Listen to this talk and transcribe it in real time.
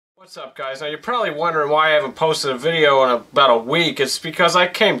What's up, guys? Now you're probably wondering why I haven't posted a video in about a week. It's because I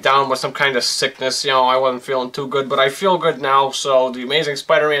came down with some kind of sickness. You know, I wasn't feeling too good, but I feel good now. So the Amazing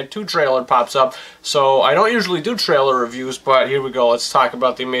Spider-Man 2 trailer pops up. So I don't usually do trailer reviews, but here we go. Let's talk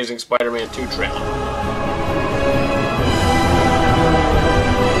about the Amazing Spider-Man 2 trailer.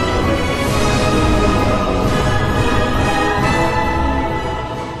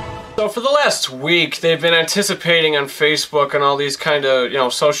 So for the last week, they've been anticipating on Facebook and all these kind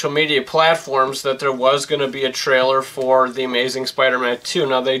of, social media platforms that there was going to be a trailer for The Amazing Spider-Man 2.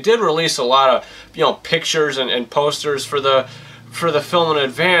 Now, they did release a lot of, pictures and posters for the film in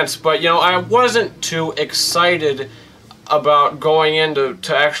advance, but, I wasn't too excited about going into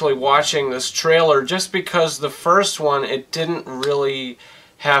actually watching this trailer just because the first one, it didn't really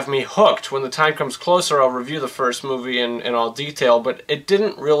have me hooked. When the time comes closer, I'll review the first movie in all detail, but it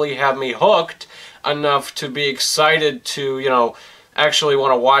didn't really have me hooked enough to be excited to, actually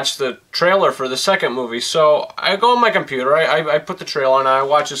want to watch the trailer for the second movie. So I go on my computer, I put the trailer on, and I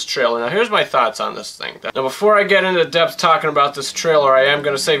watch this trailer. Now here's my thoughts on this thing. Now before I get into depth talking about this trailer, I am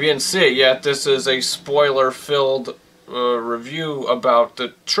going to say, if you didn't see it yet, this is a spoiler-filled review about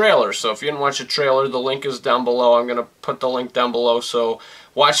the trailer. So if you didn't watch the trailer, the link is down below. I'm going to put the link down below, so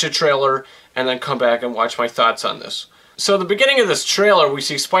watch the trailer and then come back and watch my thoughts on this. So the beginning of this trailer, we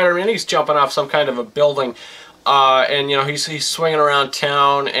see Spider-Man. He's jumping off some kind of a building, and he's swinging around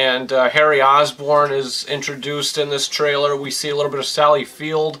town, and Harry Osborn is introduced in this trailer. We see a little bit of Sally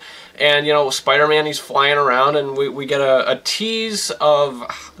Field, and Spider-Man, he's flying around, and we get a tease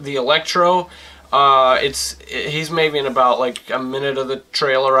of the Electro. He's maybe in about like a minute of the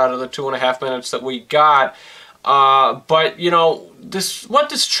trailer out of the 2.5 minutes that we got. But what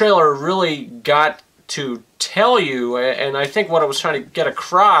this trailer really got to tell you, and I think what I was trying to get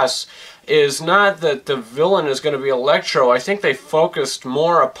across, is not that the villain is going to be Electro. I think they focused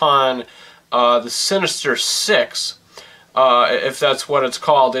more upon the Sinister Six, if that's what it's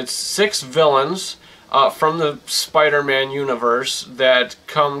called. It's 6 villains from the Spider-Man universe that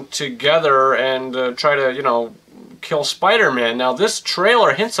come together and try to, kill Spider-Man. Now this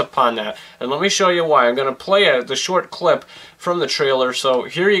trailer hints upon that, and let me show you why. I'm going to play the short clip from the trailer, so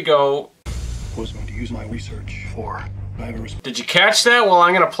here you go. I was going to use my research for virus. Did you catch that? Well,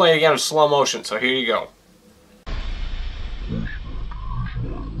 I'm going to play it again in slow motion, so here you go.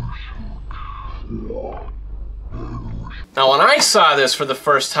 Now when I saw this for the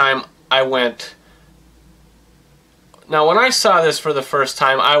first time, I went... Now when I saw this for the first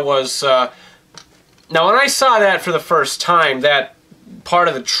time, I was... Now, when I saw that for the first time, that part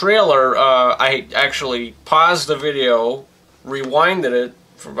of the trailer, I actually paused the video, rewinded it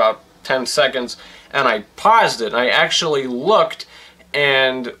for about 10 seconds, and I paused it, and I actually looked,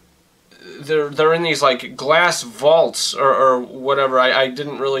 and they're in these, like, glass vaults, or whatever. I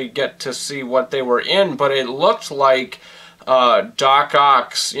didn't really get to see what they were in, but it looked like Doc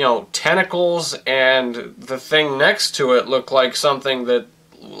Ock's, tentacles, and the thing next to it looked like something that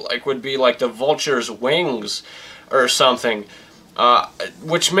would be like the Vulture's wings or something,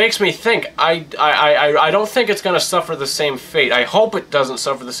 which makes me think I don't think it's going to suffer the same fate. I hope it doesn't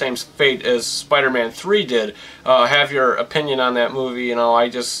suffer the same fate as Spider-Man 3 did. Have your opinion on that movie. I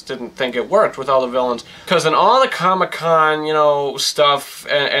just didn't think it worked with all the villains, because in all the Comic-Con stuff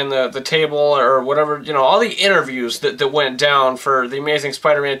and the table or whatever, all the interviews that went down for The Amazing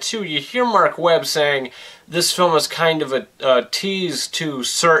Spider-Man 2, you hear Mark Webb saying this film is kind of a tease to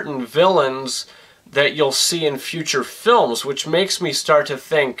certain villains that you'll see in future films, which makes me start to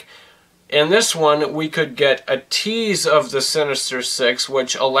think, in this one, we could get a tease of the Sinister Six,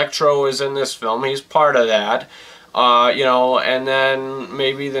 which Electro is in this film. He's part of that. And then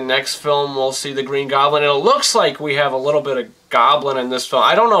maybe the next film we'll see the Green Goblin. And it looks like we have a little bit of Goblin in this film.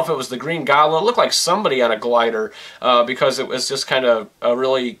 I don't know if it was the Green Goblin. It looked like somebody on a glider, because it was just kind of a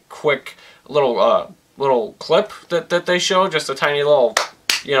really quick little clip that they showed, just a tiny little,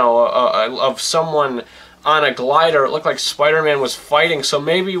 of someone on a glider. It looked like Spider-Man was fighting, so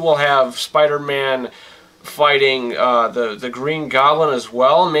maybe we'll have Spider-Man fighting the Green Goblin as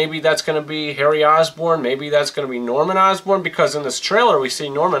well. Maybe that's going to be Harry Osborn. Maybe that's going to be Norman Osborn, because in this trailer we see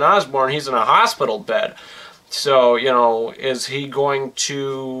Norman Osborn, he's in a hospital bed. So, is he going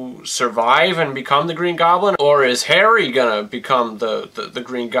to survive and become the Green Goblin? Or is Harry going to become the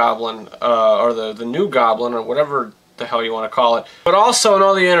Green Goblin, or the new Goblin, or whatever the hell you want to call it? But also in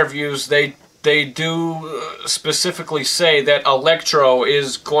all the interviews, they do specifically say that Electro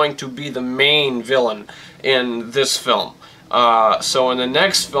is going to be the main villain in this film. So in the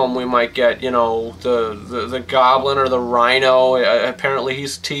next film we might get, the Goblin or the Rhino. Apparently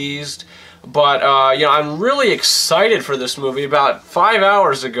he's teased. But, you know, I'm really excited for this movie. About 5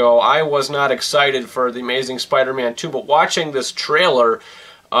 hours ago, I was not excited for The Amazing Spider-Man 2, but watching this trailer,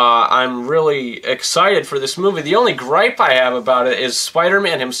 I'm really excited for this movie. The only gripe I have about it is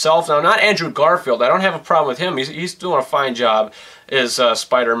Spider-Man himself. Now, not Andrew Garfield. I don't have a problem with him. He's doing a fine job as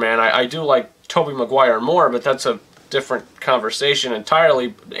Spider-Man. I do like Tobey Maguire more, but that's a different conversation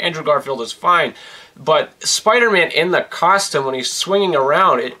entirely. Andrew Garfield is fine. But Spider-Man in the costume, when he's swinging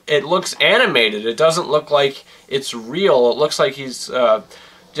around, it looks animated. It doesn't look like it's real. It looks like he's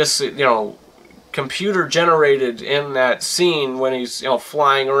just, you know, computer generated in that scene when he's, you know,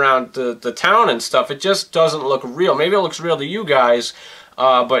 flying around the town and stuff. It just doesn't look real. Maybe it looks real to you guys,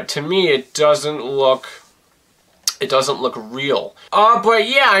 but to me it doesn't look real. But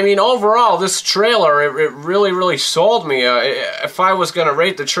yeah, I mean, overall, this trailer, it really sold me. If I was going to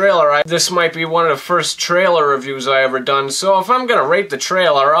rate the trailer, this might be one of the first trailer reviews I ever done. So if I'm going to rate the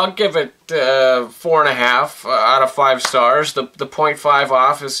trailer, I'll give it 4.5 out of 5 stars. The 0.5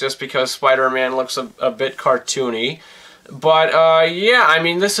 off is just because Spider-Man looks a bit cartoony. But, yeah, I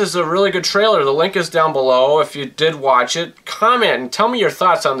mean, this is a really good trailer. The link is down below. If you did watch it, comment and tell me your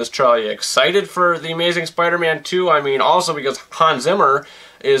thoughts on this trailer. Are you excited for The Amazing Spider-Man 2? I mean, also because Hans Zimmer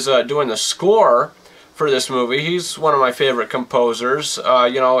is doing the score for this movie. He's one of my favorite composers.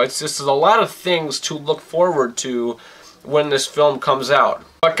 You know, it's just a lot of things to look forward to when this film comes out.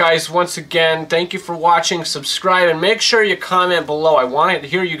 But guys, once again, thank you for watching. Subscribe and make sure you comment below. I want to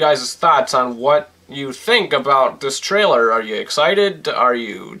hear you guys' thoughts on what you think about this trailer. Are you excited? Are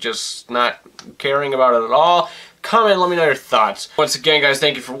you just not caring about it at all? Comment and let me know your thoughts. Once again, guys,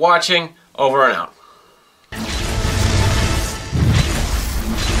 thank you for watching. Over and out.